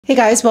Hey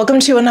guys,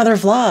 welcome to another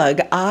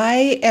vlog.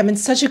 I am in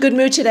such a good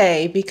mood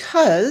today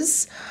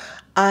because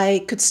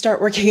I could start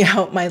working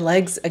out my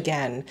legs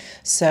again.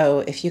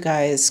 So if you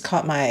guys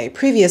caught my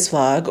previous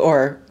vlog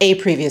or a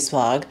previous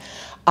vlog,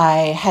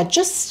 I had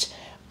just,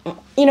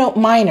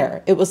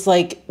 minor. It was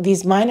like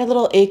these minor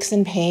little aches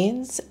and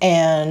pains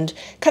and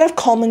kind of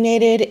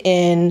culminated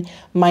in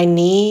my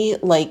knee,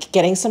 like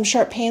getting some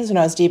sharp pains when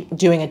I was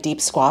doing a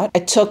deep squat. I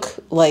took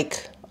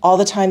like all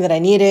the time that I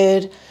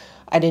needed.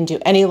 I didn't do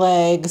any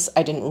legs.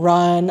 I didn't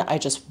run. I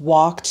just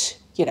walked,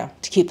 to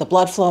keep the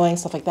blood flowing,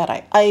 stuff like that.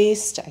 I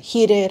iced, I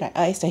heated,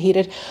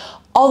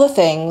 all the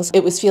things.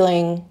 It was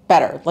feeling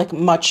better, like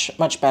much,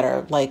 much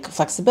better, like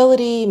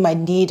flexibility. My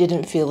knee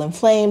didn't feel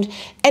inflamed.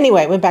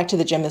 Anyway, I went back to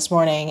the gym this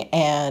morning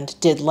and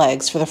did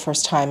legs for the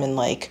first time in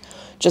like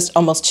just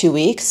almost 2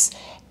 weeks.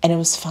 And it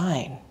was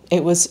fine.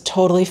 It was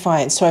totally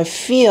fine. So I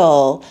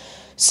feel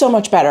so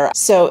much better.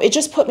 So it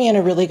just put me in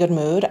a really good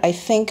mood. I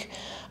think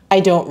I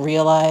don't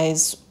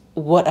realize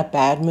what a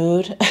bad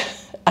mood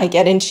I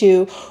get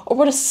into or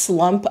what a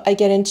slump I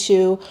get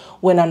into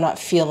when I'm not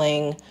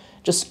feeling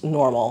just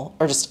normal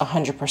or just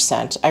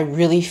 100%. I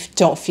really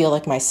don't feel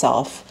like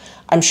myself.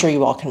 I'm sure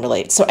you all can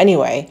relate. So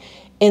anyway,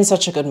 in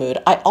such a good mood.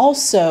 I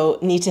also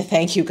need to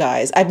thank you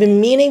guys. I've been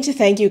meaning to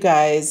thank you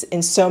guys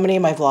in so many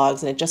of my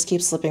vlogs and it just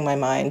keeps slipping my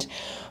mind.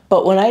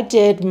 But when I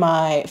did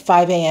my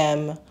 5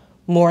 a.m.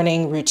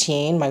 morning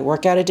routine, my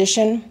workout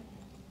edition,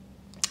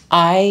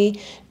 I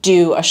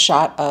do a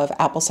shot of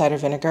apple cider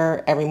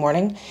vinegar every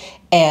morning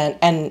and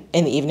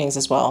in the evenings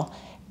as well.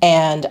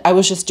 And I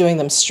was just doing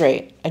them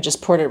straight. I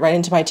just poured it right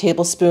into my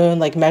tablespoon,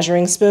 like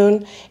measuring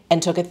spoon,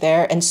 and took it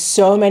there. And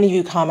so many of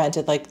you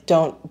commented like,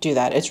 don't do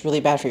that. It's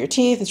really bad for your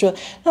teeth. It's really,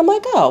 and I'm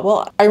like, oh,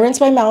 well, I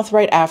rinsed my mouth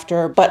right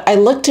after, but I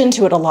looked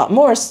into it a lot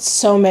more.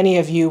 So many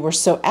of you were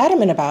so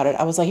adamant about it.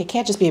 I was like, it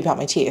can't just be about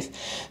my teeth.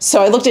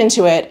 So I looked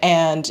into it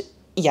and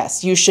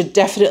yes, you should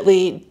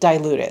definitely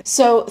dilute it.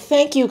 So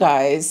thank you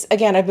guys.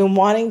 Again, I've been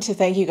wanting to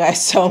thank you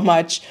guys so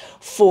much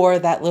for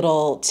that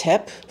little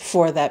tip,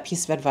 for that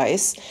piece of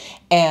advice.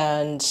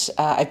 And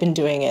I've been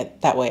doing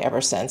it that way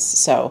ever since.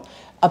 So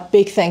a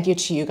big thank you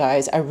to you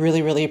guys. I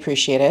really, really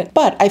appreciate it.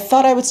 But I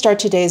thought I would start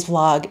today's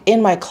vlog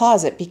in my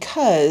closet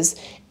because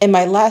in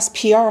my last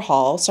PR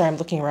haul, sorry, I'm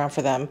looking around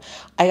for them,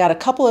 I got a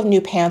couple of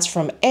new pants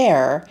from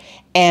Air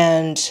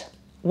and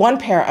one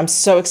pair I'm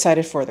so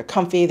excited for. They're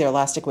comfy, they're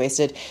elastic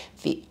waisted.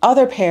 The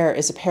other pair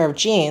is a pair of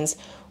jeans,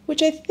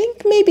 which I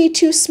think may be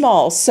too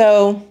small.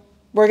 So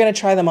we're gonna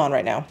try them on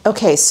right now.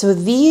 Okay, so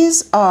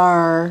these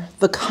are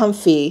the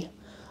comfy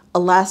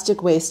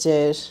elastic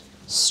waisted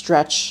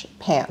stretch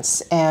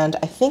pants. And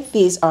I think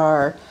these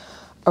are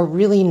a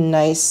really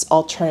nice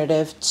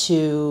alternative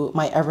to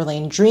my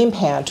Everlane Dream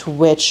Pant,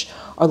 which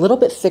are a little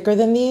bit thicker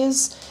than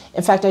these.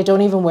 In fact, I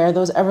don't even wear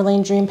those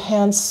Everlane Dream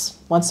Pants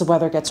once the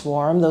weather gets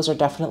warm. Those are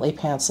definitely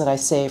pants that I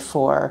save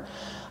for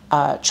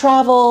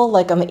travel,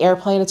 like on the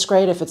airplane. It's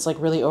great if it's like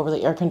really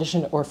overly air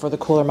conditioned or for the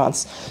cooler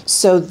months.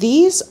 So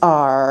these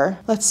are,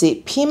 let's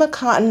see, Pima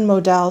cotton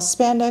modal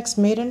spandex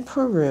made in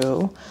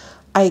Peru.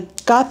 I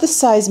got the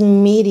size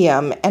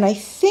medium and I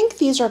think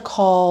these are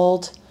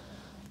called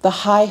the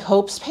High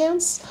Hopes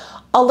pants.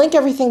 I'll link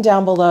everything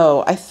down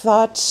below. I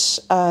thought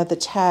the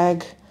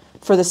tag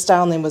for the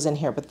style name was in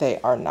here, but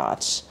they are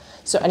not.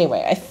 So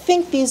anyway, I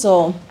think these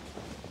will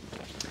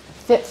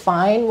fit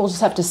fine. We'll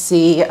just have to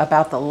see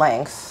about the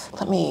length.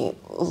 Let me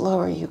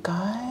lower you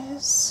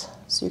guys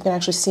so you can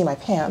actually see my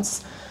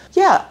pants.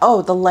 Yeah,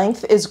 oh, the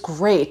length is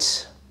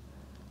great.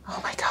 Oh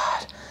my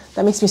God,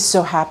 that makes me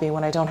so happy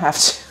when I don't have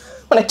to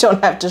when I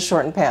don't have to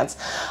shorten pants.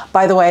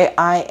 By the way,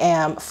 I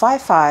am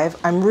 5'5".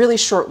 I'm really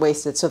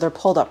short-waisted, so they're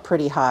pulled up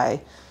pretty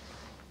high.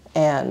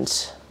 And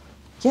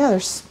yeah, they're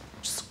just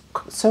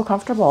so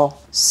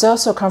comfortable. So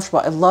comfortable.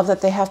 I love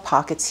that they have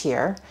pockets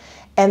here.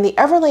 And the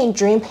Everlane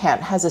Dream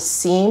Pant has a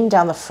seam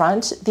down the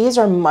front. These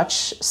are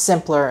much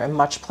simpler and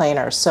much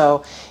plainer.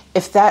 So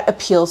if that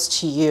appeals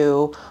to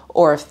you,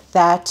 or if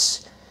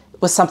that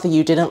was something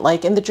you didn't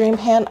like in the Dream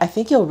Pant, I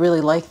think you'll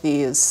really like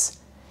these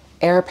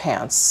Air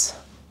pants.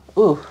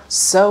 Ooh,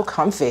 so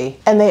comfy.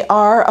 And they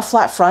are a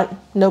flat front,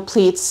 no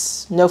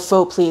pleats, no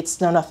faux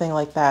pleats, no nothing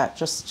like that,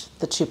 just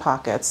the two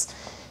pockets.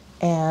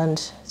 And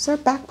is there a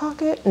back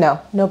pocket? No,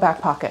 no back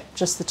pocket,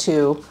 just the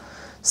two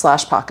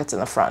slash pockets in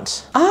the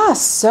front. Ah,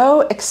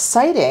 so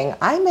exciting.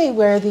 I may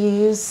wear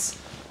these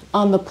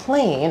on the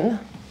plane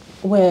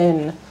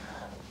when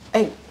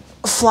I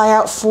fly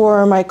out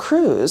for my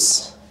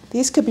cruise.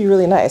 These could be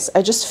really nice.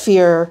 I just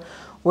fear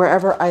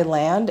wherever I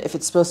land, if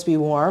it's supposed to be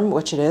warm,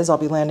 which it is, I'll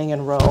be landing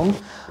in Rome.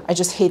 I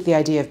just hate the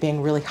idea of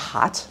being really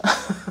hot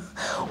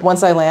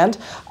once I land,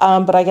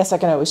 but I guess I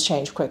can always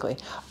change quickly.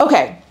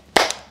 Okay,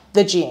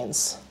 the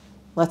jeans.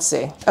 Let's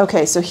see.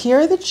 Okay, so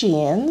here are the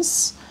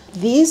jeans.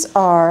 These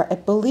are, I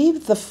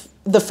believe, the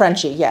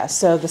Frenchie. Yeah,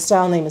 so the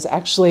style name is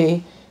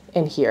actually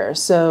in here.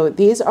 So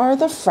these are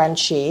the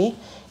Frenchie,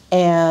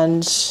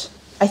 and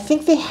I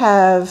think they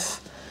have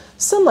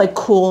some like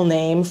cool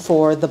name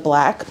for the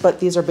black, but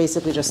these are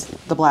basically just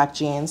the black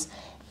jeans.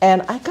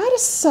 And I got a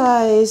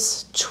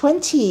size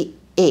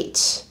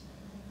 28.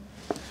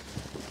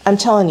 I'm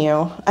telling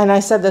you, and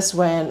I said this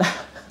when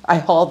I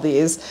hauled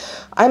these,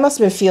 I must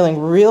have been feeling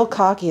real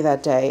cocky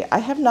that day. I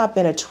have not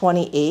been a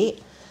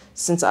 28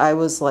 since I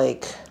was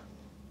like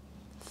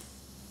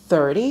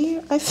 30,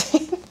 I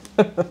think.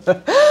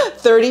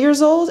 30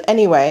 years old.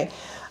 Anyway,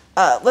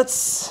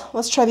 let's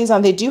try these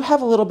on. They do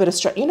have a little bit of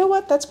stretch. You know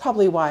what? That's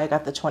probably why I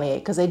got the 28,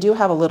 because they do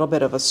have a little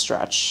bit of a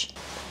stretch.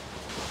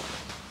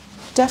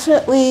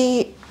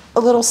 Definitely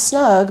a little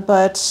snug,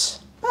 but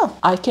oh,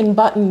 I can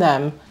button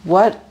them.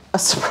 What a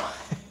surprise.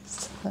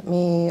 Let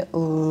me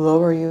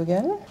lower you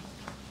again.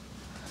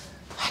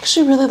 I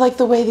actually really like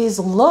the way these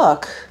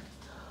look.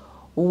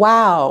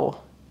 Wow.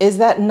 Is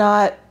that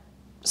not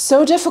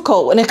so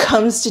difficult when it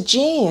comes to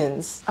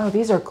jeans? Oh,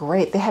 these are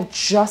great. They have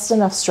just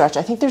enough stretch.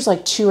 I think there's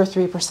like 2 or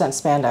 3%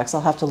 spandex.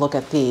 I'll have to look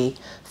at the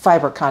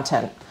fiber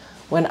content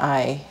when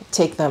I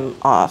take them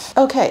off.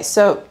 Okay,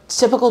 so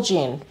typical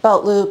jean,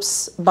 belt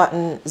loops,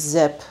 button,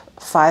 zip,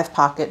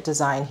 5-pocket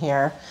design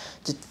here,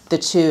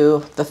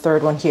 the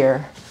third one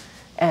here,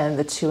 and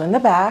the 2 in the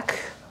back.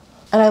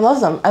 And I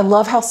love them. I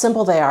love how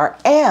simple they are.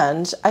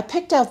 And I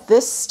picked out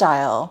this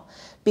style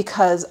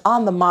because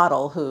on the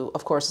model, who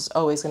of course is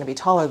always going to be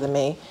taller than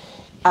me,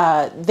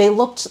 they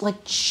looked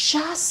like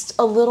just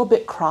a little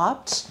bit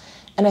cropped.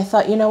 And I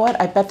thought, you know what?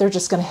 I bet they're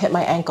just going to hit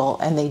my ankle,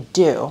 and they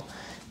do.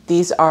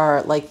 These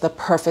are like the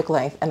perfect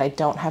length, and I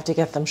don't have to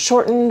get them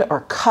shortened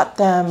or cut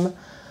them,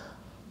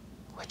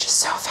 which is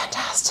so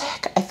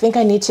fantastic. I think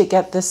I need to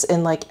get this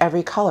in like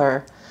every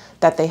color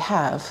that they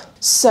have.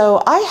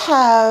 So I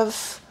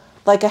have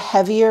like a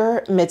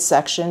heavier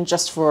midsection,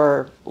 just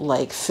for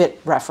like fit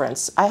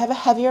reference. I have a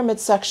heavier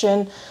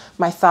midsection.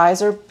 My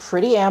thighs are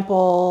pretty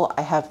ample.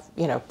 I have,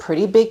 you know,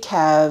 pretty big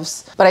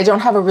calves, but I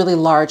don't have a really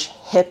large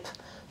hip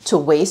to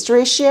waist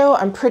ratio.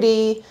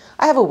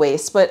 I have a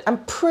waist, but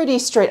I'm pretty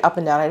straight up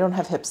and down. I don't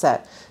have hips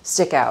that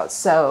stick out.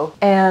 So,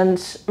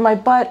 and my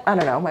butt, I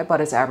don't know, my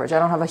butt is average. I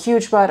don't have a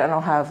huge butt. I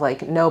don't have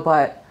like no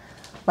butt.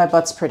 My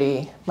butt is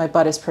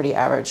pretty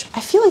average.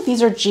 I feel like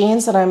these are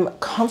jeans that I'm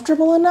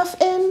comfortable enough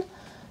in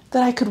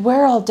that I could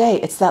wear all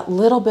day. It's that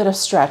little bit of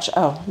stretch.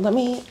 Oh, let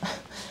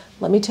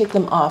me take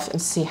them off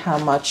and see how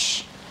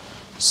much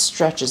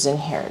stretch is in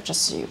here,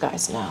 just so you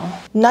guys know.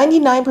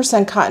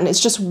 99% cotton, it's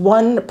just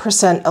 1%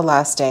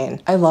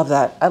 elastane. I love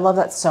that. I love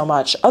that so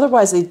much.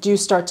 Otherwise, they do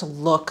start to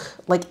look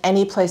like,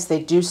 any place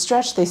they do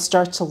stretch, they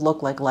start to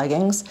look like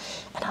leggings,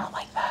 and I don't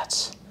like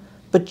that.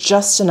 But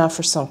just enough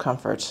for some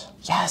comfort.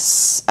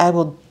 Yes, I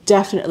will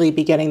definitely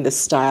be getting this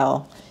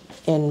style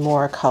in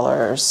more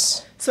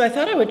colors. So I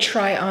thought I would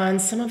try on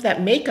some of that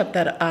makeup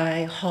that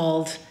I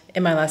hauled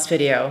in my last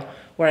video,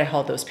 where I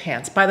hauled those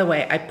pants. By the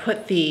way, I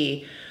put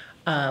the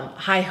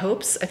high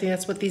hopes, I think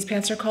that's what these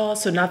pants are called.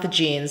 So not the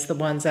jeans, the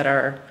ones that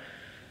are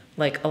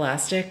like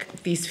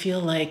elastic. These feel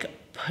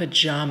like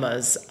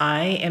pajamas.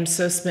 I am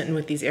so smitten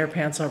with these Air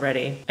pants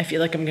already. I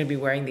feel like I'm gonna be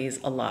wearing these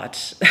a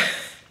lot.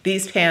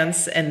 These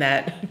pants and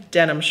that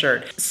denim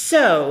shirt.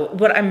 So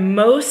what I'm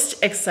most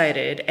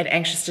excited and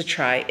anxious to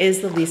try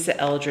is the Lisa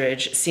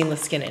Eldridge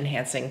Seamless Skin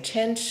Enhancing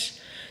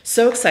Tint.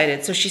 So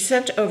excited. So she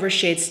sent over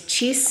shades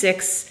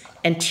T6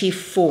 and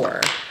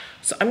T4.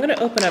 So I'm gonna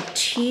open up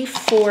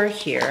T4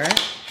 here,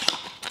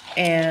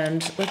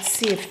 and let's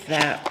see if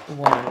that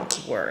one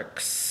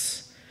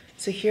works.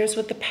 So here's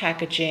what the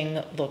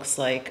packaging looks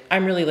like.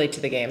 I'm really late to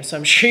the game, so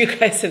I'm sure you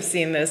guys have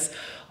seen this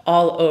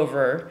all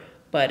over,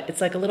 but it's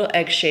like a little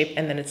egg shape,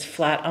 and then it's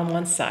flat on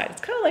one side.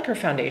 It's kind of like her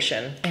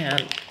foundation.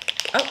 And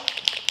oh,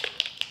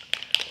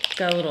 it's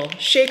got a little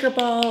shaker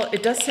ball.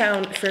 It does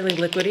sound fairly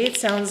liquidy. It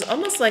sounds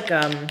almost like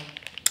a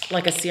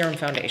serum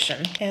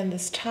foundation. And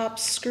this top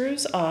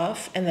screws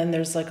off, and then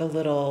there's like a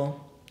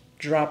little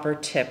dropper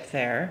tip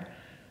there.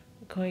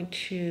 I'm going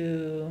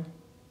to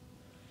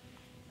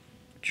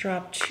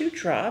drop 2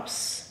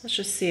 drops. Let's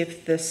just see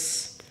if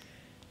this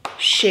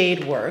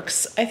shade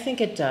works. I think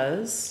it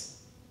does.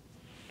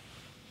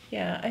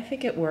 Yeah, I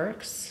think it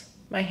works.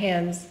 My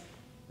hand's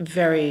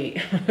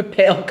very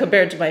pale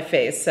compared to my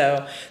face,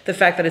 so the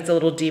fact that it's a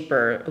little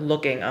deeper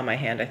looking on my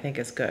hand I think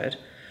is good.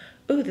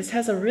 Ooh, this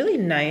has a really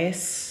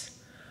nice,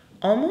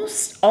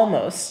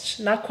 almost,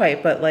 not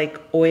quite, but like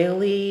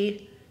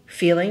oily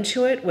feeling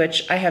to it,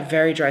 which I have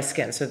very dry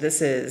skin, so this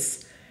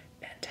is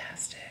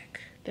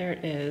fantastic. There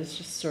it is,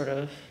 just sort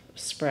of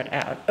spread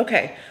out.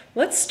 Okay,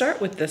 let's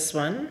start with this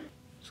one. I'm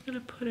just gonna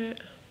put it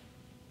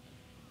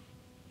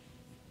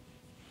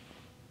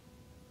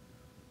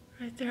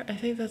right there. I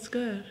think that's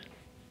good.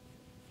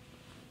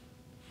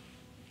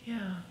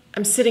 Yeah.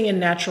 I'm sitting in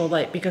natural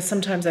light because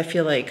sometimes I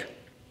feel like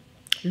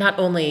not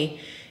only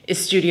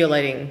is studio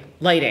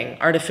lighting,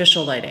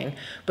 artificial lighting,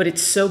 but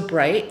it's so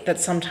bright that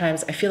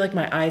sometimes I feel like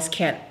my eyes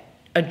can't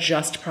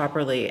adjust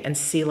properly and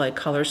see like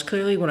colors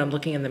clearly when I'm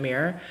looking in the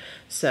mirror.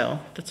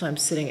 So that's why I'm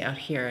sitting out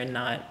here and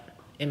not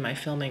in my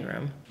filming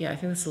room. Yeah, I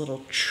think that's a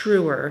little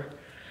truer.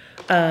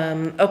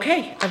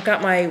 Okay, I've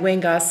got my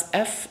Wang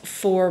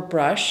F4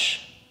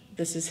 brush.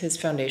 This is his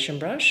foundation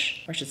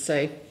brush, or I should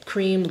say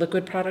cream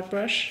liquid product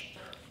brush.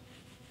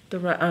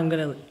 I'm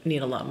gonna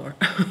need a lot more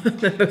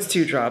than those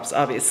 2 drops,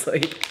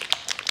 obviously.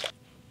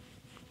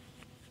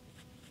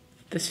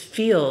 This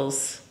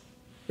feels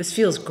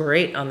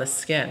great on the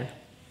skin.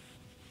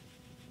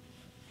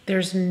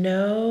 There's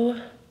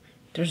no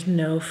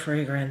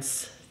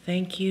fragrance.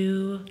 Thank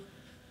you.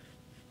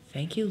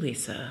 Thank you,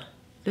 Lisa.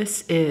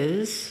 This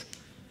is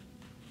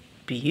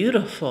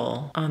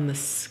beautiful on the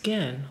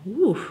skin.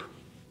 Woo.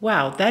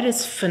 Wow, that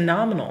is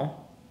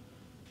phenomenal.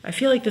 I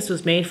feel like this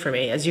was made for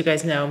me. As you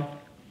guys know,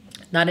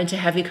 not into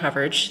heavy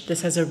coverage.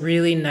 This has a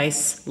really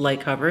nice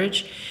light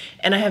coverage,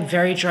 and I have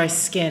very dry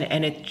skin,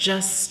 and it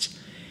just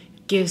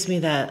gives me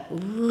that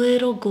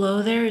little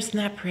glow there. Isn't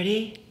that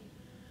pretty?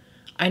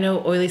 I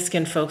know oily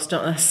skin folks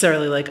don't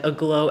necessarily like a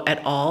glow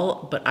at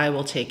all, but I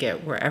will take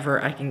it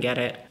wherever I can get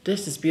it.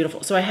 This is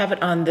beautiful. So I have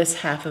it on this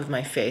half of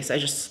my face. I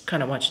just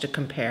kind of want you to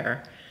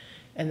compare.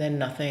 And then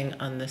nothing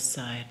on this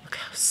side. Look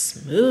how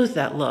smooth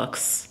that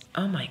looks.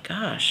 Oh my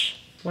gosh.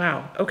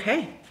 Wow,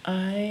 okay.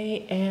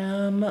 I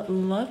am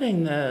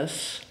loving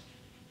this.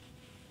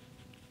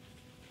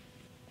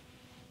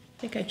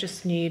 I think I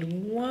just need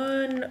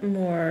one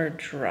more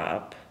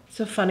drop.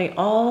 So funny,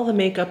 all the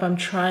makeup I'm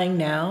trying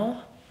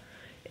now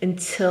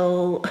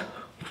until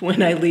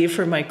when I leave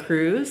for my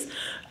cruise,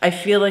 I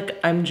feel like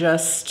I'm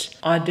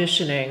just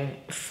auditioning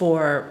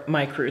for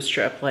my cruise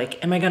trip.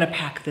 Like, am I gonna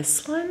pack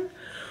this one?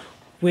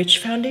 Which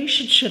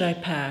foundation should I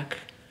pack?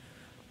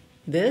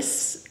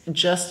 This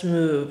just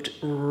moved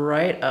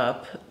right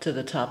up to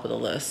the top of the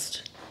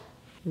list.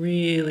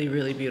 Really,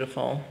 really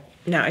beautiful.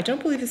 Now, I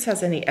don't believe this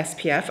has any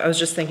SPF. I was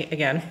just thinking,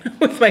 again,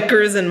 with my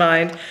cruise in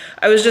mind,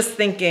 I was just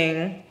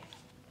thinking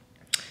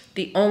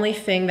the only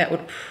thing that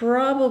would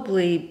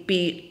probably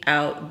beat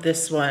out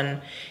this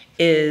one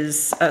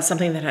is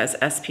something that has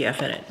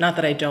SPF in it. Not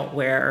that I don't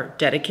wear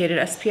dedicated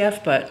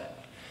SPF, but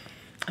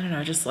I don't know,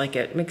 I just like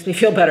it. It makes me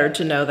feel better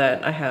to know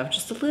that I have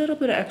just a little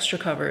bit of extra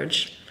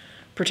coverage,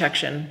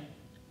 protection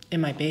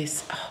in my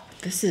base. Oh,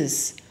 this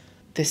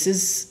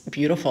is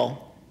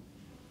beautiful.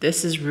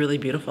 This is really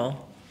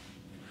beautiful.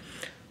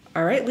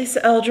 All right,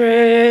 Lisa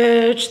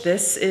Eldridge,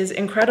 this is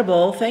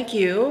incredible. Thank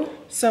you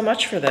so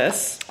much for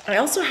this. I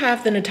also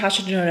have the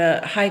Natasha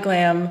Denona High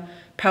Glam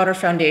Powder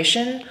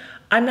Foundation.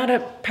 I'm not a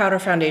powder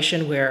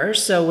foundation wearer,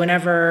 so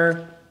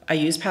whenever I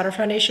use powder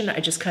foundation, I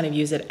just kind of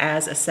use it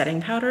as a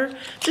setting powder,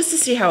 just to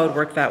see how it would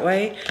work that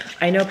way.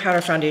 I know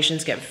powder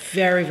foundations get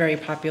very, very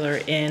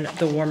popular in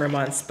the warmer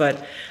months,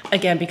 but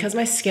again, because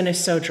my skin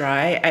is so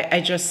dry,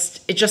 it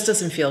just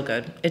doesn't feel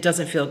good. It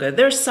doesn't feel good.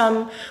 There's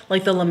some,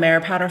 like the La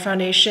Mer powder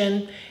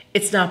foundation,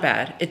 it's not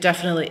bad. It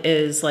definitely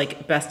is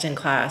like best in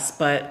class,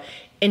 but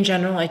in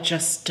general, I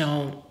just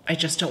don't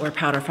wear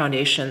powder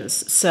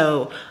foundations.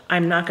 So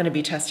I'm not gonna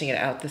be testing it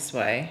out this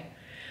way.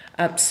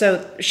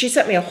 So she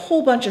sent me a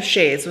whole bunch of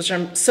shades, which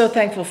I'm so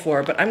thankful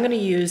for, but I'm gonna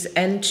use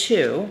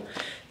N2.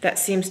 That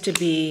seems to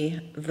be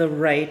the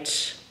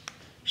right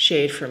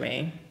shade for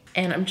me.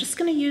 And I'm just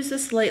gonna use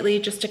this lightly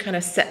just to kind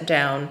of set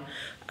down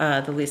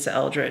the Lisa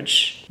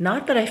Eldridge.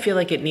 Not that I feel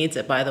like it needs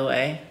it, by the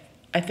way.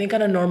 I think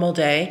on a normal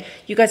day,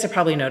 you guys have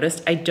probably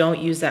noticed, I don't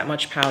use that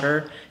much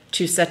powder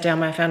to set down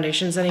my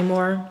foundations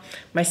anymore.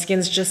 My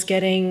skin's just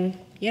getting,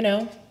 you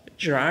know,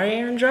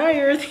 drier and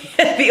drier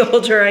the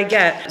older I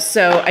get.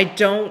 So I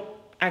don't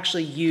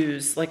actually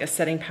use like a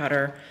setting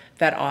powder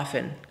that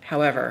often.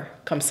 However,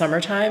 come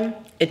summertime,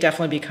 it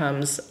definitely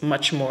becomes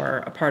much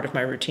more a part of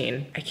my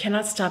routine. I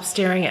cannot stop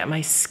staring at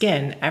my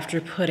skin after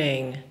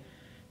putting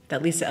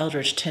that Lisa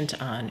Eldridge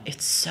tint on.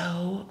 It's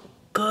so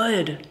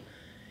good.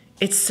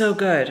 It's so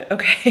good.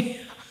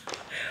 Okay.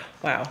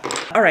 Wow.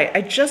 All right,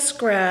 I just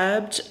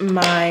grabbed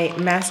my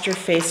master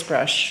face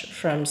brush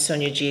from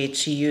Sonia G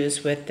to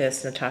use with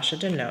this Natasha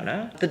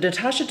Denona. The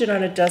Natasha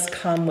Denona does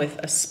come with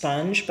a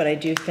sponge, but I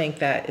do think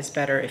that is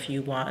better if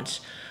you want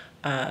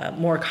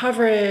more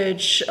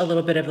coverage, a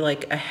little bit of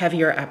like a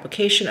heavier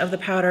application of the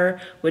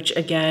powder, which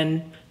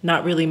again,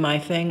 not really my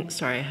thing.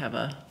 Sorry, I have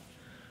a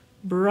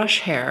brush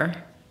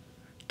hair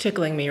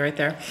tickling me right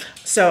there.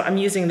 So I'm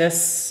using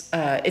this,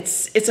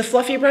 it's a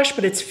fluffy brush,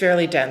 but it's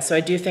fairly dense. So I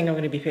do think I'm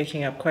gonna be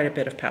picking up quite a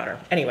bit of powder.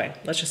 Anyway,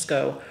 let's just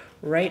go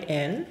right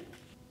in,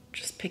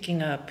 just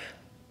picking up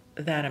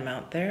that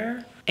amount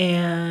there.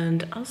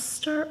 And I'll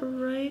start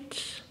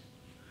right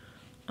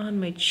on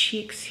my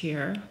cheeks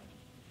here.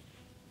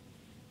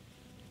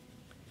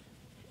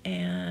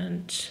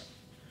 And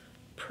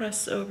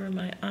press over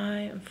my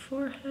eye and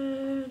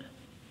forehead.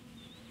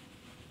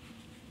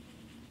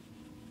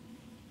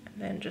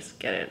 Then just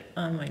get it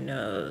on my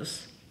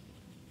nose.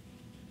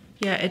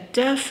 Yeah, it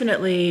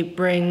definitely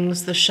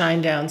brings the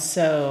shine down.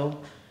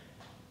 So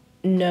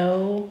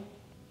no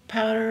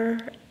powder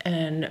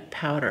and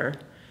powder.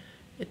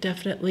 It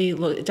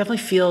definitely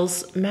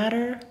feels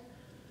matter.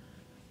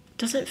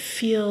 Doesn't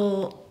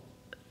feel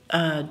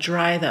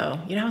dry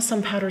though. You know how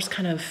some powders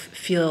kind of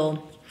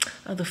feel,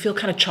 they'll feel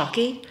kind of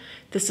chalky?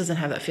 This doesn't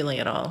have that feeling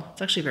at all.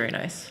 It's actually very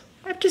nice.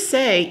 I have to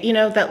say, you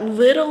know, that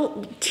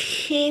little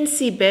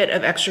teensy bit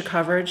of extra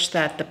coverage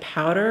that the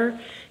powder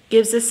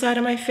gives this side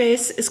of my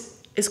face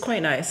is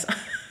quite nice.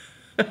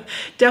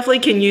 Definitely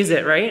can use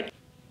it, right?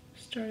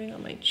 Starting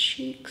on my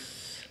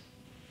cheeks,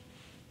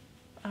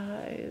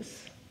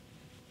 eyes.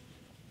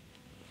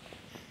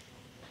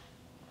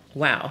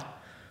 Wow,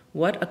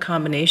 what a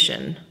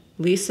combination.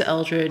 Lisa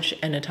Eldridge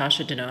and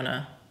Natasha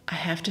Denona. I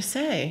have to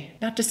say,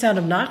 not to sound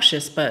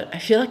obnoxious, but I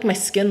feel like my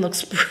skin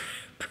looks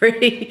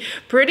pretty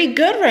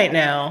good right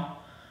now.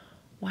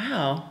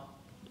 Wow.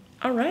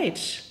 All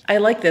right. I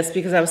like this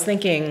because I was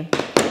thinking,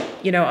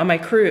 you know, on my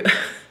cruise,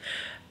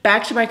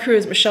 back to my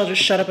cruise, Michelle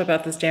just shut up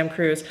about this damn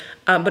cruise,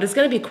 but it's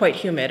gonna be quite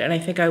humid and I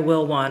think I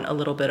will want a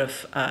little bit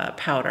of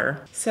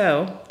powder.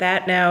 So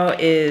that now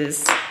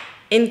is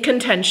in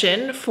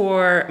contention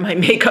for my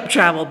makeup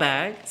travel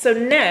bag. So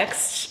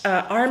next,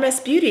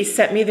 RMS Beauty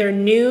sent me their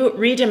new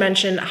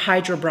Redimension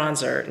Hydra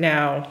Bronzer.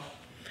 Now,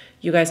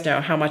 you guys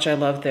know how much I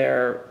love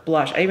their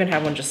blush. I even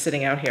have one just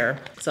sitting out here,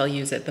 so I'll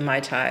use it, the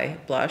Mai Tai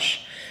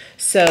blush.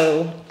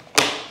 So,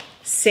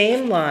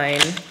 same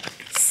line,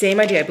 same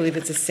idea. I believe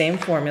it's the same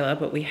formula,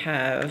 but we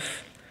have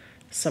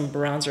some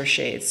bronzer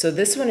shades. So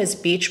this one is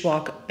Beach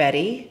Walk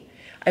Betty.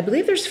 I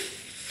believe there's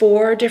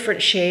 4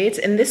 different shades,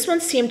 and this one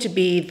seemed to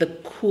be the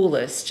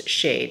coolest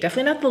shade.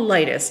 Definitely not the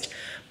lightest,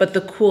 but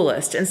the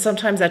coolest, and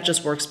sometimes that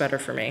just works better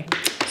for me.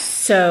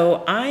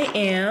 So I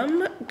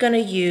am gonna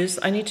use,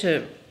 I need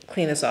to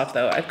clean this off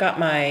though. I've got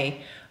my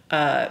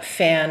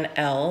Fan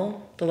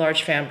L, the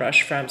large fan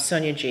brush from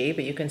Sonia G,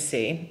 but you can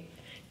see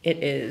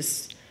it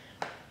is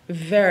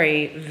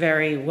very,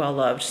 very well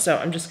loved. So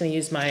I'm just gonna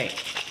use my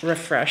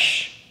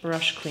Refresh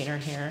brush cleaner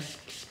here.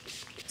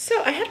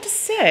 So I have to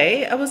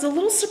say, I was a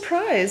little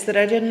surprised that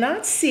I did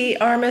not see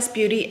RMS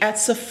Beauty at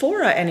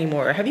Sephora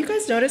anymore. Have you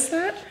guys noticed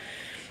that?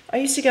 I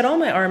used to get all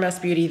my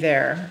RMS Beauty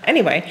there.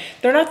 Anyway,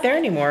 they're not there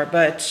anymore,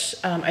 but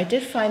I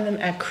did find them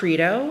at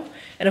Credo.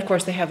 And of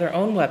course they have their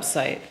own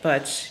website,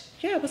 but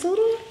yeah, I was a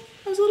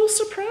little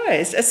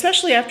surprised,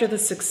 especially after the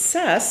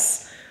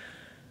success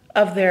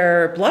of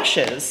their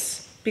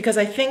blushes, because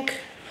I think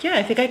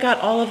I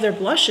got all of their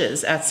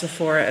blushes at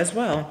Sephora as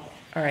well.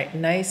 All right,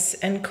 nice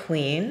and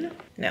clean.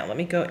 Now let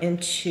me go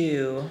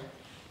into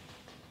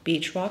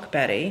Beach Walk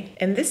Betty.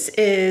 And this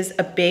is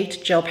a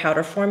baked gel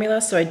powder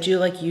formula, so I do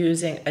like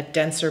using a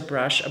denser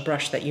brush, a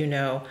brush that you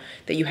know,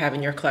 that you have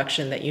in your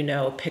collection that you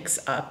know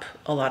picks up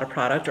a lot of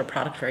product or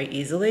product very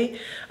easily.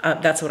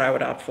 That's what I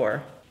would opt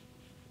for.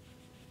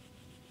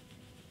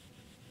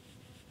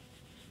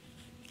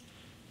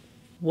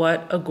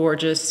 What a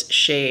gorgeous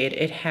shade.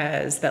 It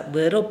has that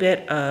little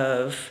bit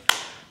of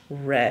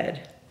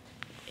red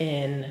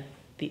in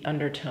the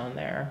undertone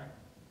there.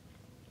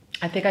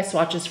 I think I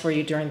swatched this for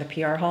you during the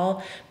PR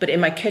haul, but in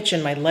my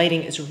kitchen, my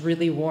lighting is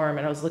really warm,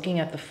 and I was looking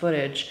at the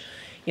footage,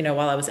 you know,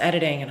 while I was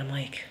editing, and I'm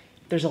like,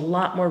 there's a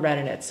lot more red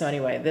in it. So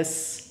anyway,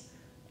 this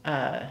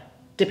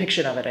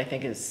depiction of it, I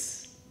think,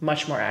 is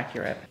much more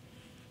accurate.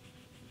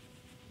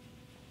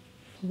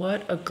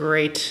 What a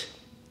great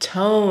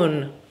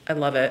tone. I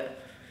love it.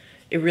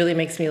 It really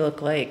makes me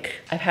look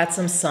like I've had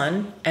some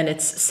sun and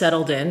it's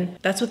settled in.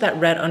 That's what that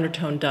red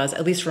undertone does,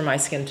 at least for my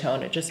skin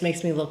tone. It just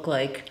makes me look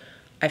like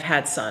I've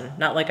had sun.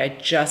 Not like I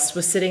just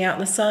was sitting out in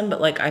the sun, but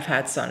like I've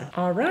had sun.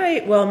 All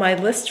right, well, my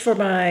list for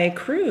my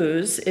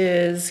cruise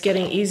is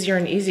getting easier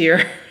and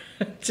easier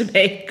to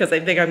make because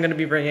I think I'm gonna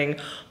be bringing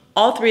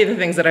all 3 of the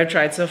things that I've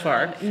tried so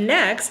far.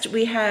 Next,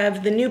 we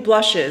have the new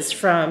blushes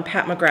from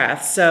Pat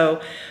McGrath.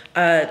 So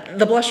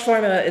the blush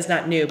formula is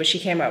not new, but she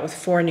came out with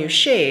 4 new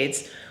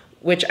shades,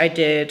 which I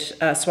did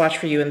swatch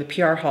for you in the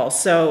PR haul.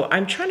 So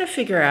I'm trying to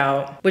figure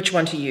out which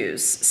one to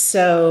use.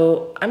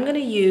 So I'm gonna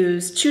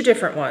use 2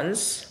 different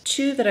ones,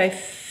 2 that I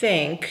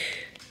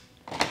think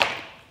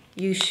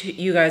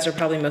you guys are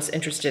probably most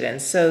interested in.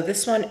 So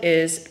this one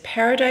is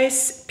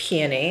Paradise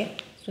Peony.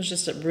 This one's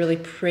just a really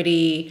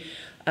pretty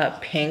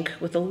pink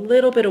with a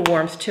little bit of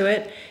warmth to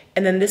it.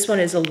 And then this one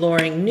is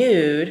Alluring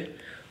Nude,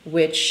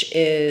 which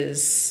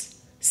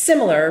is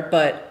similar,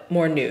 but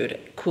more nude,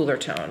 cooler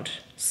toned.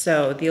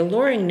 So the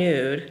Alluring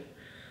Nude,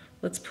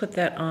 let's put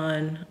that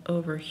on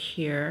over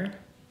here.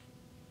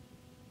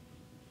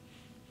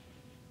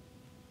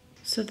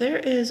 So there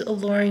is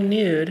Alluring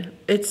Nude.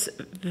 It's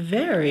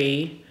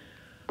very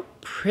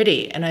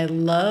pretty, and I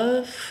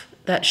love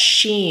that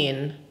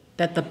sheen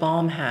that the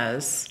balm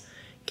has.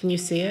 Can you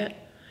see it?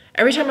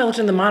 Every time I looked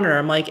in the monitor,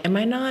 I'm like, am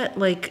I not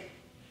like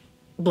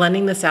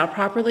blending this out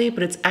properly?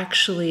 But it's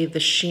actually the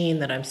sheen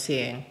that I'm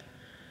seeing.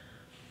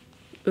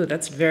 Ooh,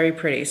 that's very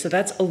pretty. So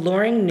that's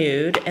Alluring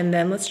Nude. And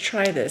then let's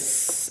try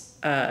this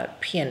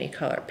peony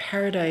color,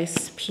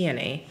 Paradise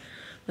Peony.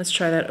 Let's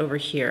try that over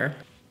here.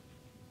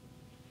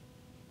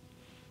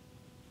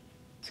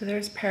 So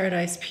there's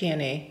Paradise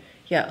Peony.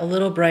 Yeah, a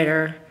little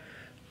brighter.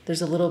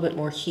 There's a little bit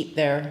more heat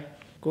there.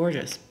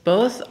 Gorgeous.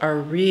 Both are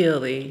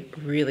really,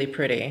 really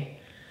pretty.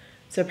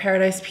 So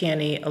Paradise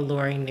Peony,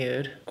 Alluring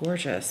Nude.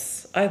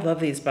 Gorgeous. I love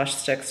these blush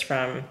sticks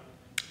from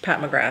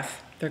Pat McGrath.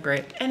 They're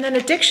great. And then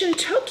Addiction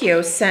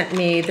Tokyo sent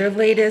me their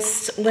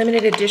latest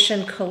limited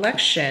edition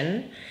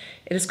collection.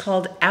 It is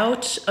called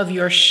Out of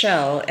Your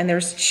Shell, and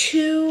there's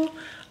 2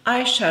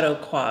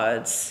 eyeshadow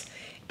quads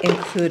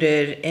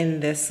included in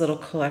this little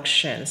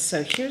collection.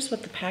 So here's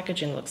what the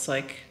packaging looks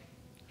like.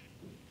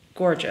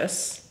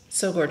 Gorgeous,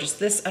 so gorgeous.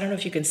 This, I don't know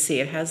if you can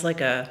see, it has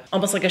like a,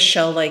 almost like a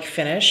shell-like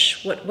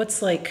finish.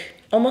 What's like,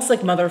 almost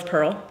like mother of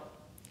pearl.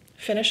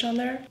 finish on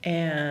there.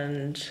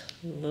 And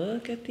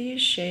look at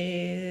these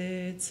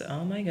shades.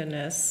 Oh my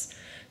goodness.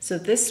 So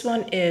this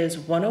one is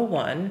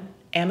 101,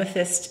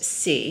 Amethyst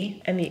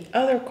C, and the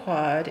other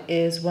quad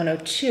is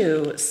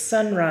 102,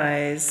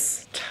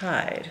 Sunrise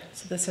Tide.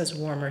 So this has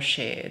warmer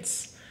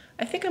shades.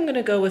 I think I'm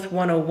gonna go with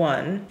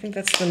 101. I think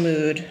that's the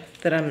mood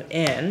that I'm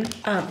in.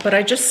 But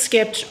I just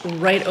skipped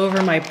right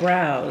over my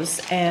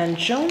brows, and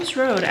Jones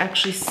Road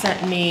actually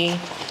sent me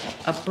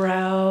a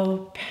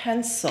brow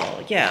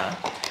pencil. Yeah,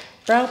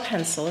 brow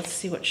pencil. Let's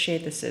see what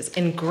shade this is.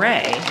 In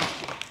gray,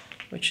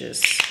 which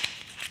is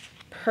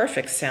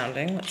perfect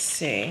sounding. Let's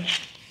see.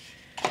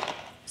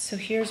 So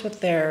here's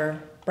what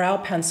their brow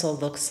pencil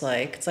looks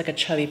like. It's like a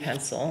chubby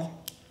pencil.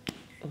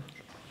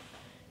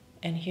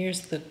 And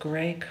here's the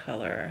gray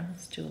color.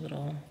 Let's do a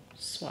little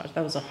swatch.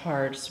 That was a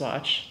hard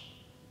swatch.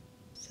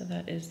 So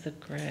that is the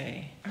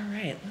gray. All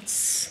right,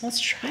 let's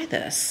try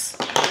this.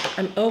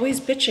 I'm always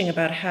bitching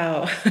about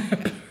how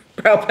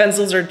brow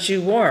pencils are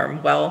too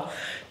warm. Well,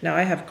 now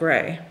I have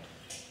gray.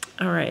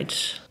 All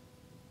right.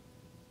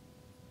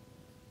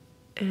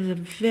 It is a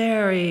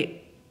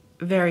very,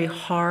 very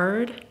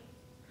hard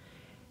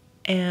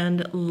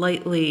and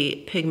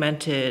lightly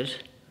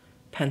pigmented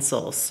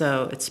pencil,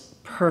 so it's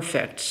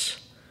perfect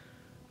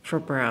for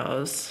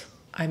brows.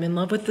 I'm in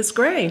love with this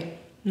gray,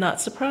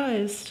 not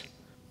surprised.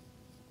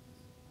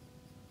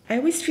 I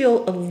always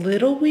feel a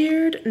little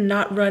weird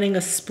not running a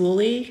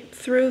spoolie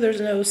through. There's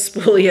no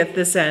spoolie at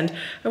this end.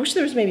 I wish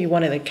there was maybe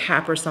one in the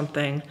cap or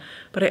something,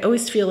 but I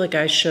always feel like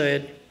I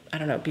should, I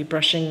don't know, be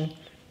brushing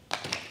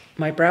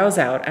my brows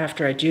out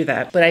after I do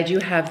that. But I do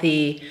have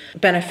the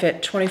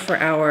Benefit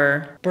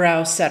 24-hour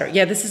brow setter.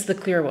 Yeah, this is the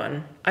clear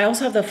one. I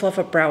also have the Fluff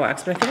Up Brow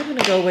Wax, but I think I'm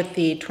gonna go with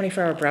the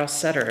 24-hour brow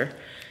setter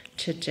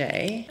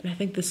today. And I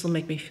think this will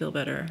make me feel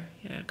better.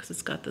 Yeah, because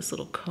it's got this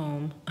little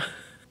comb.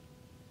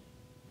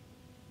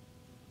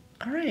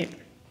 All right,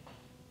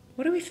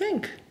 what do we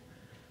think?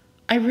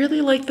 I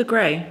really like the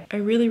gray. I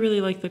really, really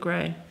like the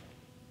gray.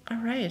 All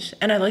right,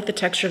 and I like the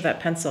texture of that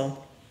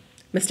pencil.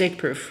 Mistake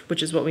proof,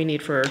 which is what we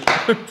need for,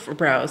 for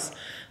brows.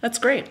 That's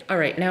great. All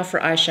right, now for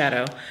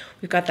eyeshadow.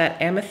 We've got that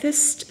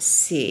Amethyst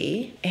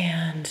C,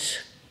 and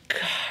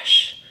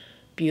gosh,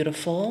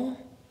 beautiful.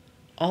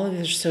 All of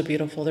these are so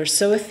beautiful. They're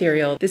so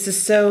ethereal. This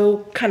is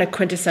so kind of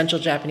quintessential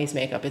Japanese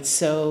makeup. It's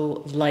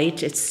so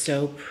light, it's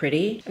so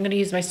pretty. I'm gonna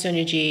use my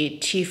Sonia G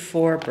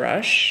T4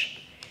 brush,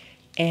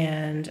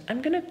 and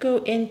I'm gonna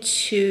go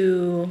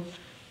into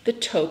the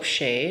taupe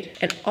shade.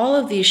 And all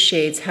of these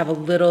shades have a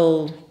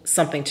little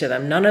something to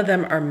them. None of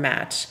them are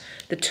matte.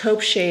 The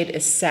taupe shade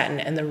is satin,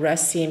 and the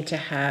rest seem to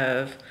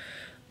have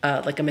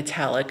like a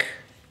metallic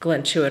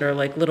glint to it, or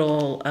like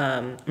little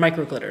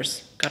micro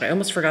glitters. God, I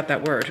almost forgot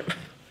that word.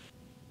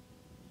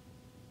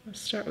 Let's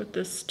start with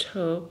this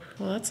taupe.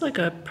 Well, that's like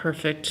a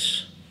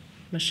perfect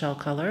Michele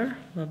color.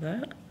 Love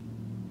that.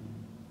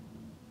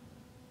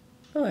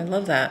 Oh, I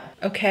love that.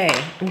 Okay,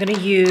 I'm gonna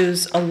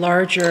use a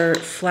larger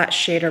flat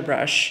shader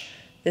brush,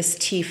 this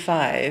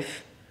T5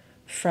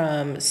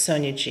 from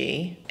Sonia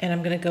G, and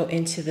I'm gonna go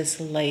into this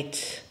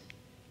light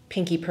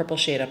pinky purple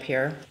shade up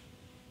here.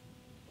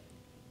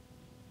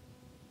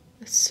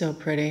 It's so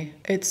pretty.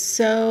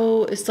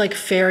 It's like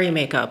fairy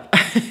makeup.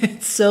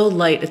 It's so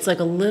light. It's like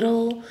a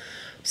little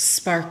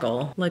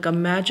sparkle, like a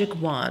magic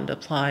wand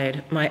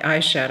applied my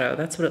eyeshadow.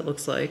 That's what it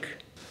looks like.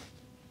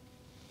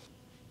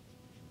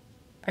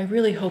 I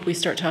really hope we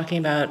start talking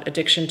about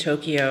Addiction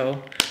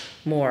Tokyo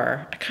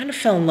more. I kind of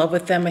fell in love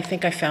with them. I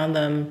think I found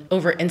them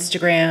over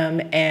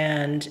Instagram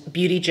and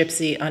Beauty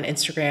Gypsy on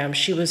Instagram.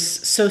 She was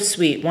so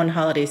sweet. One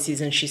holiday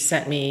season, she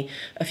sent me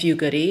a few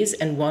goodies,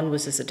 and one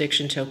was this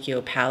Addiction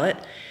Tokyo palette.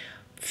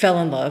 Fell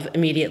in love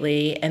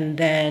immediately, and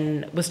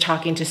then was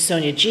talking to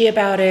Sonia G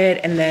about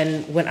it. And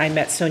then when I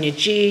met Sonia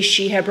G,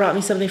 she had brought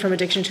me something from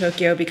Addiction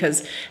Tokyo,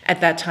 because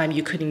at that time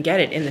you couldn't get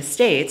it in the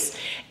States.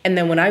 And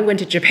then when I went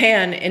to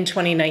Japan in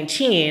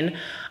 2019,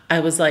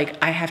 I was like,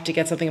 I have to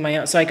get something of my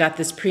own. So I got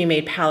this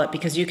pre-made palette,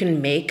 because you can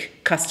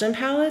make custom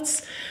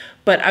palettes.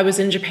 But I was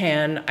in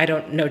Japan, I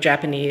don't know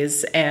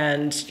Japanese,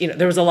 and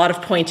there was a lot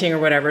of pointing or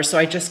whatever. So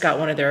I just got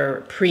one of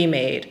their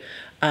pre-made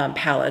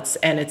palettes,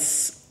 and I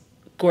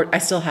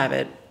still have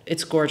it.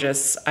 It's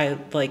gorgeous. I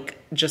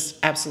just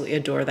absolutely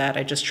adore that.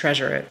 I just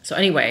treasure it. So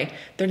anyway,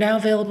 they're now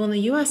available in the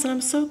US, and I'm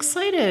so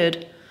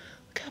excited.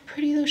 Look how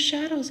pretty those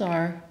shadows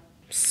are.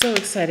 So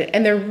excited.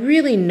 And they're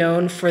really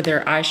known for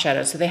their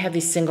eyeshadows. So they have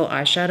these single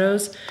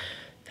eyeshadows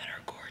that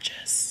are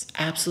gorgeous.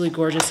 Absolutely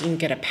gorgeous. You can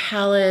get a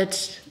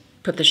palette,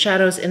 put the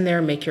shadows in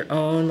there, make your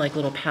own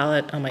little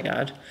palette. Oh my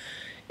God.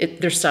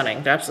 They're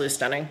stunning. They're absolutely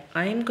stunning.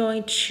 I'm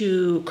going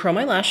to curl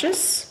my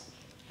lashes.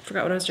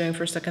 Forgot what I was doing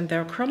for a second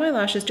there. Curl my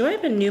lashes. Do I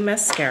have a new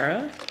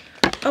mascara?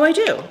 Oh, I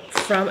do,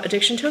 from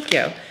Addiction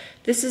Tokyo.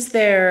 This is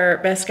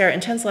their mascara,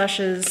 Intense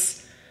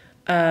Lashes.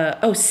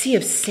 Sea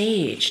of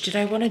Sage. Did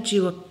I want to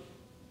do a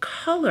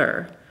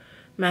color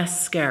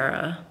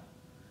mascara?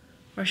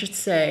 Or I should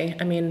say,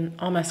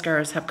 all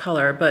mascaras have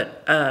color,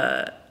 but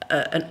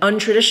an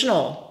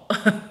untraditional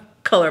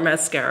color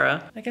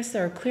mascara. I guess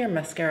there are clear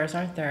mascaras,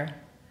 aren't there?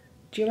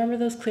 Do you remember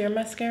those clear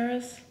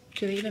mascaras?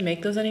 Do they even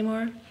make those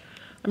anymore?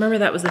 I remember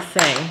that was a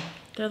thing.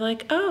 They're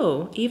like,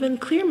 oh, even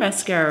clear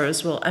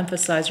mascaras will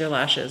emphasize your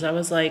lashes. I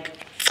was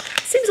like,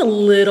 seems a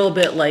little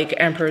bit like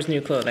Emperor's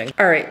New Clothing.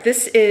 All right,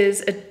 this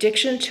is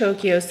Addiction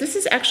Tokyo's. This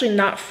is actually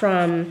not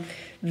from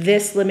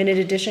this limited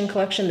edition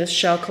collection, this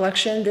shell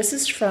collection. This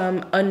is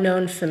from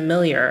Unknown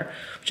Familiar,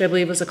 which I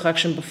believe was a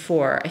collection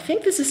before. I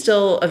think this is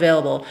still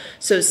available.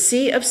 So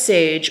Sea of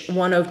Sage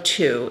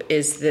 102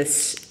 is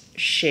this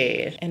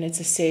shade, and it's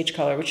a sage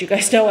color, which you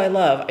guys know I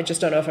love. I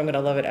just don't know if I'm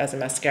gonna love it as a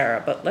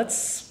mascara, but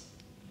let's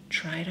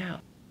try it out.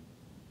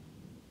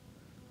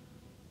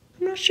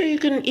 I'm not sure you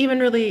can even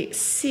really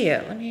see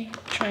it. Let me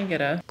try and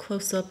get a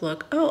close-up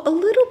look. Oh, a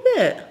little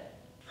bit.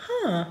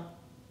 Huh.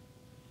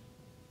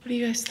 What do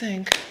you guys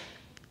think?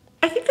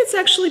 I think that's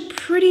actually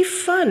pretty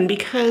fun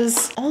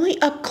because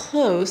only up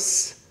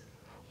close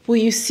will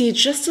you see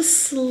just a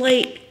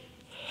slight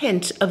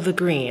hint of the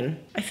green.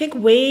 I think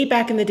way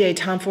back in the day,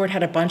 Tom Ford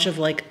had a bunch of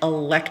like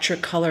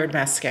electric colored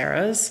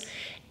mascaras,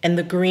 and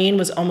the green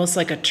was almost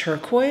like a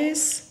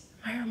turquoise.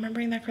 Am I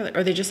remembering that correctly?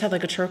 Or they just had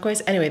like a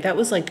turquoise? Anyway, that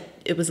was like,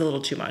 it was a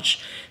little too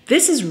much.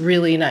 This is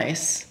really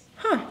nice.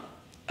 Huh.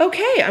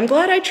 Okay, I'm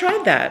glad I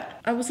tried that.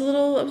 I was a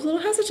little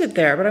hesitant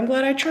there, but I'm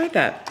glad I tried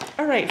that.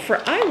 All right, for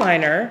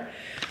eyeliner,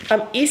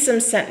 Isom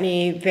sent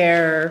me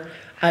their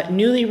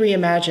newly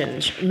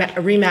remastered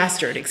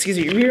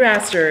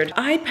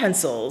eye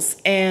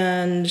pencils,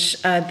 and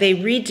they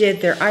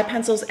redid their eye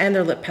pencils and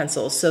their lip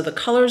pencils. So the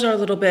colors are a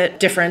little bit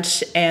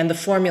different and the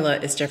formula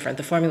is different.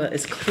 The formula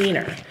is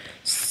cleaner.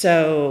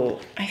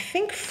 So I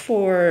think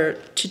for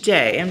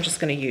today, I'm just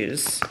gonna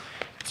use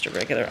just a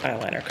regular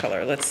eyeliner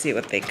color. Let's see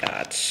what they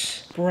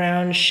got.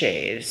 Brown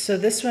shade. So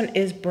this one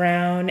is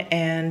brown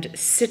and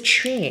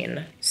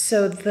citrine.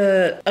 So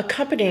the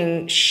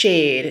accompanying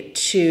shade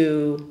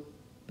to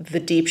the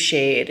deep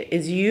shade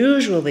is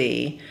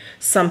usually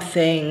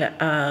something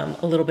a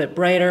little bit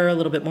brighter, a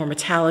little bit more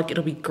metallic.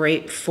 It'll be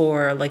great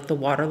for like the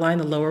waterline,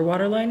 the lower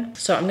waterline.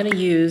 So I'm gonna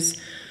use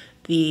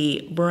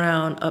the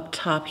brown up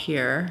top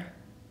here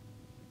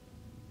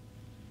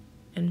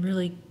and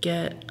really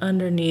get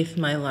underneath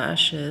my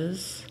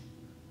lashes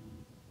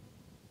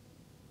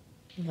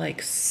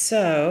like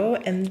so.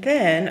 And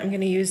then I'm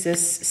gonna use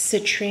this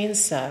citrine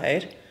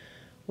side,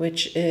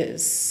 which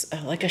is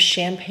like a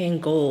champagne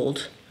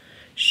gold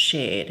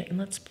shade. And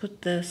let's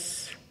put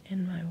this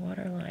in my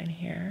waterline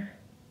here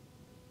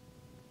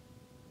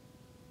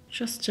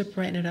just to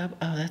brighten it up.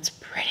 Oh, that's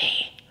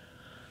pretty.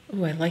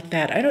 Oh, I like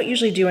that. I don't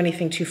usually do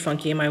anything too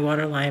funky in my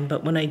waterline,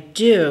 but when I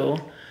do,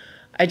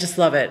 I just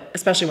love it,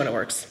 especially when it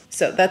works.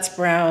 So that's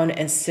brown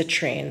and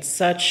citrine,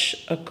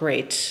 such a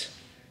great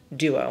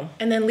duo.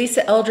 And then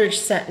Lisa Eldridge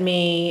sent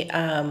me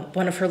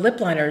one of her lip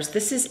liners.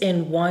 This is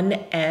in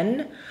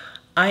 1N.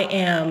 I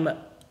am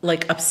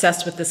like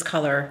obsessed with this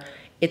color.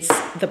 It's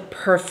the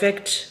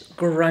perfect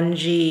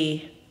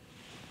grungy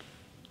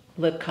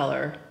lip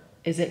color,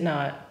 is it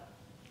not?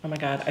 Oh my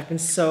God, I've been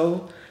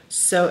so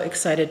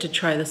excited to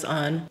try this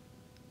on.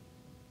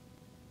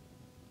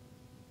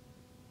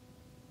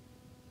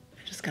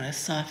 I'm just gonna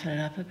soften it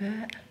up a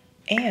bit.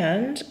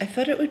 And I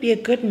thought it would be a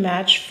good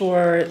match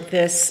for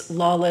this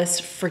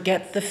Lawless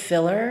Forget the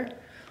Filler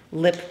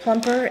lip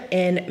plumper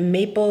in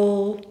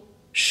maple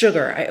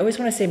sugar. I always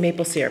wanna say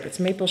maple syrup, it's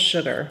maple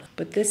sugar,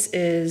 but this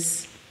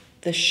is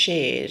the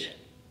shade.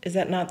 Is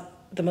that not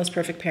the most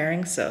perfect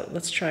pairing? So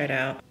let's try it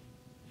out.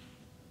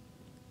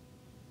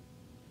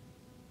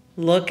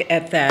 Look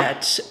at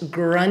that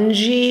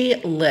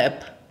grungy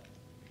lip.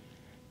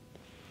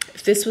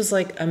 If this was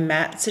like a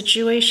matte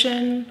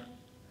situation,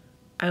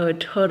 I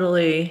would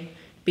totally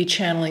be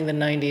channeling the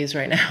 90s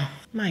right now.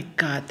 My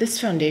God,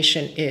 this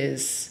foundation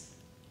is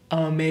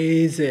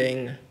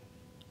amazing.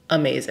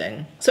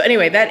 Amazing. So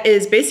anyway, that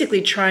is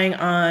basically trying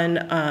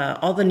on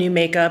all the new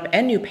makeup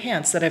and new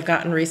pants that I've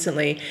gotten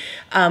recently.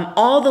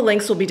 All the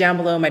links will be down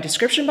below in my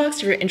description box.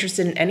 If you're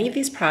interested in any of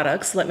these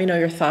products, let me know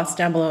your thoughts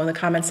down below in the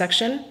comment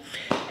section.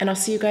 And I'll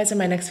see you guys in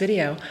my next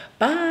video.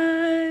 Bye.